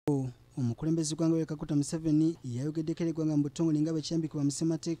Omukulembeze gwanga we Kaguta Museveni yayogeddeko eggwanga mu butongole nga bwe kiyambikibwa mu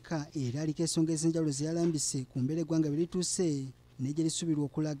ssemateeka era aliko ensonga ez'enjawulo ze yalambise ku mbeera eggwanga bwe lituuse n'egye lisuubirwa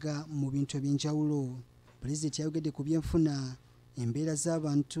okulaga mu bintu eby'enjawulo. Pulezidenti yayogedde ku byenfuna, embeera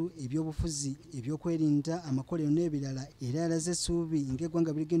z'abantu, ebyobufuzi, ebyokwerinda, amakolero n'ebirala era yalaze essuubi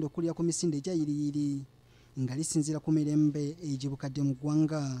ng'eggwanga bwe ligenda okulya ku misinde egya yiriyiri nga lisinziira ku mirembe egibukadde mu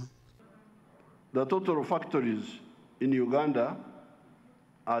ggwanga. The total factories in Uganda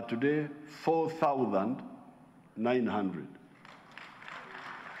are today 4,900.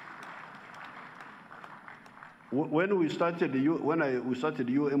 When we started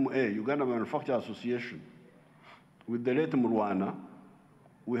UMA, Uganda Manufacturing Association, with the late Murwana,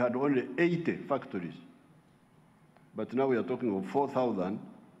 we had only 80 factories, but now we are talking of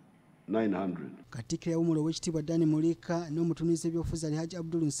 4,900. Katikkiro Awummula Oweekitiibwa Dani Mulika n'omutunuulizi w'ebyobufuzi Alhaji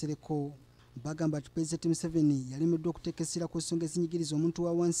Abdul Nsereko bagamba nti Pulezidenti Museveni yalemeddwa okuteeka essira ku nsonga ezinyigiriza omuntu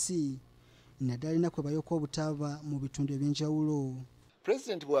wa wansi naddala alina kwe bayoka obutaaba mu bitundu eby'enjawulo.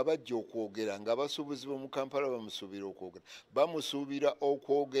 Pulezidenti bw'abajja okwogera ng'abasuubuzi b'omu Kampala bamusuubira okwogera, bamusuubira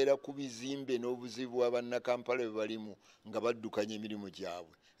okwogera ku bizimbe n'obuzibu abannakampala bwe balimu nga baddukanya emirimu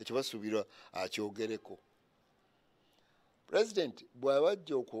gyabwe. Ekyo basuubira akyogereko. Pulezidenti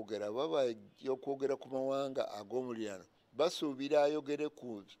bw'abajja okwogera baba okwogera ku mawanga ag'omuliraano, basuubira ayogere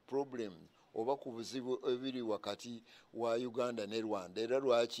ku problem oba ku buzibu ebiri wakati wa Uganda ne Rwanda era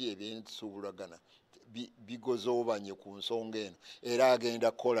lwaki ebyensuubulagana bigozoobanye ku nsonga eno era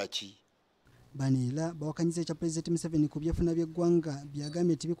agenda kukola ki. Bano era bawakanyiza ekya Pulezidenti Museveni ku byefuna by'eggwanga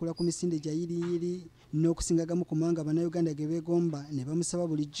byagambye nti bikola ku misinde gya yiriyiri n'okusingagamu ku mawanga bannayuganda ge beegomba ne bamusaba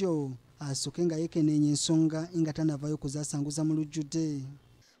bulijjo asooke nga yeekenneenya ensonga nga tanavaayo kuzaasanguza mu lujjudde.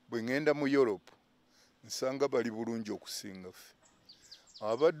 Bwe ngenda mu Europe nsanga bali bulungi okusinga ffe.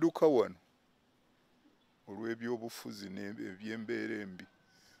 Abadduka wano olw'ebyobufuzi n'ebyembeera embi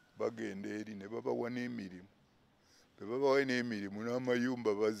bagenda eri ne babawa n'emirimu. Bwe babawa n'emirimu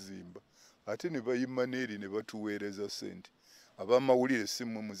n'amayumba bazimba ate ne bayima n'eri ne batuweereza ssente. Ab'amawulire si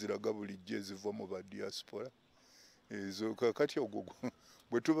mmwe muziraga bulijjo eziva mu badiaspora. Ezo kakati ogwo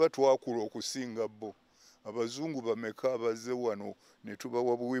bwe tuba twakula okusinga bo. Abazungu bameka abaze wano ne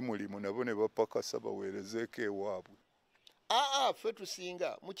tubawa buwimulimu nabo ne bapakasa baweerezeeko ewaabwe. Ffe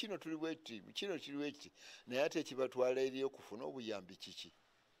tusinga mu kino tuli bweti, mu kino kiri bweti, naye ate ekibatwala eri okufuna obuyambi kiki?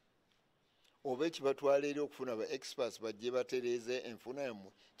 Oba ekibatwala eri okufuna ba experts bajje batereeze enfuna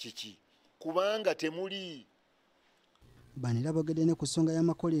yammwe kiki? Kubanga temuli. Bano era boogedde ne ku nsonga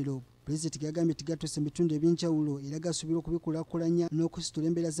y'amakolero. Pulezidenti yagambye nti gatuuse mu bitundu eby'enjawulo era gasuubira okubikulaakulanya n'okusitula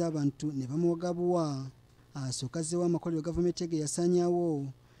embeera z'abantu ne bamuwagabuwa. Asooka azzeewo amakolero gavumenti ge yasaanyaawo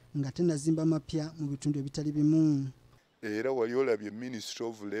nga tennazimba mapya mu bitundu ebitali bimu. Era wali olabye Ministry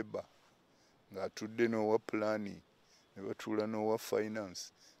of Labour ng'atudde n'owa planning ne batuula n'owa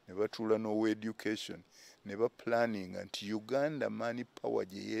finance ne batuula n'owa education ne baplanning nti Uganda manpower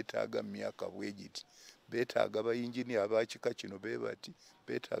gye yeetaaga myaka bwe giti. Beetaaga bayinginiya abakika kino bee bati,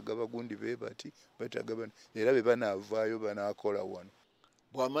 beetaaga bagundi bee bati, beetaaga bano era be banaavaayo banaakola wano.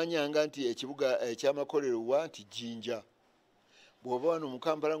 Bw'amanyanga nti ekibuga eky'amakolero wa nti Jinja. Bw'oba wano mu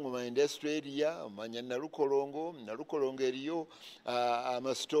Kampala ng'omanya industry area, omanya Nalukolongo eriyo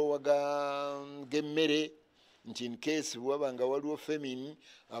amasitoowa g'emmere nti in case waba nga waliwo famine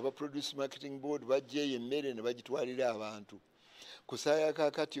aba Produce Marketing Board bajjeeyo emmere ne bagitwalira abantu. Kusaaya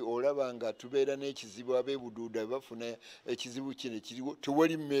kaakati olaba nga tubeera n'ekizibu ab'ebuduuda bafuna ekizibu kino kiriwo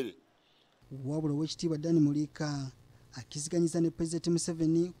tewali mmere. Wabula Oweekitiibwa Dani Mulika akiziganyiza ne Pulezidenti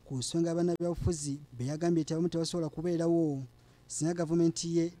Museveni ku nsonga y'abannabyabufuzi be yagambye nti abamu tebasobola kubeerawo singa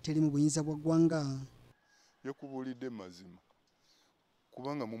gavumenti ye teri mu buyinza bwa ggwanga. Yakubuulidde mazima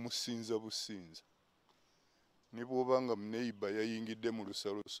kubanga mumusinza businza. Ne bw'obanga muneiba yayingidde mu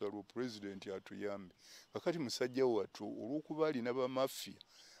lusalosalo Pulezidenti atuyambe. Kakati musajja wattu olw'okuba alina bamafiya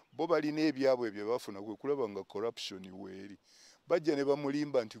bo balina ebyabwe bye bafuna kwe kulaba nga corruption weeri. Bajja ne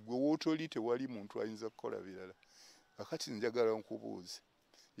bamulimba nti gwe wootoli tewali muntu ayinza kukola birala. Kakati njagala nkubuuze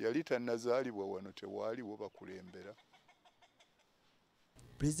yali tannazaalibwa wano tewaaliwo bakulembera.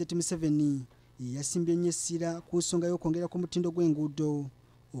 Pulezidenti Museveni yasimbye nnyo essira ku nsonga y'okwongera ku mutindo gw'enguudo,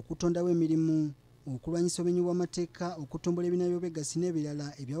 okutondawo emirimu, okulwanyisa obumenyi bw'amateeka, okutumbula ebinaabyo by'obwegassi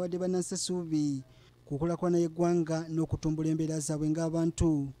n'ebirala ebyawadde bannansi essuubi ku kulaakulana y'eggwanga n'okutumbula embeera zaabwe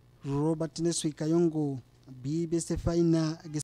ng'abantu. Robert Neswi Kayongo, BBC Fayina.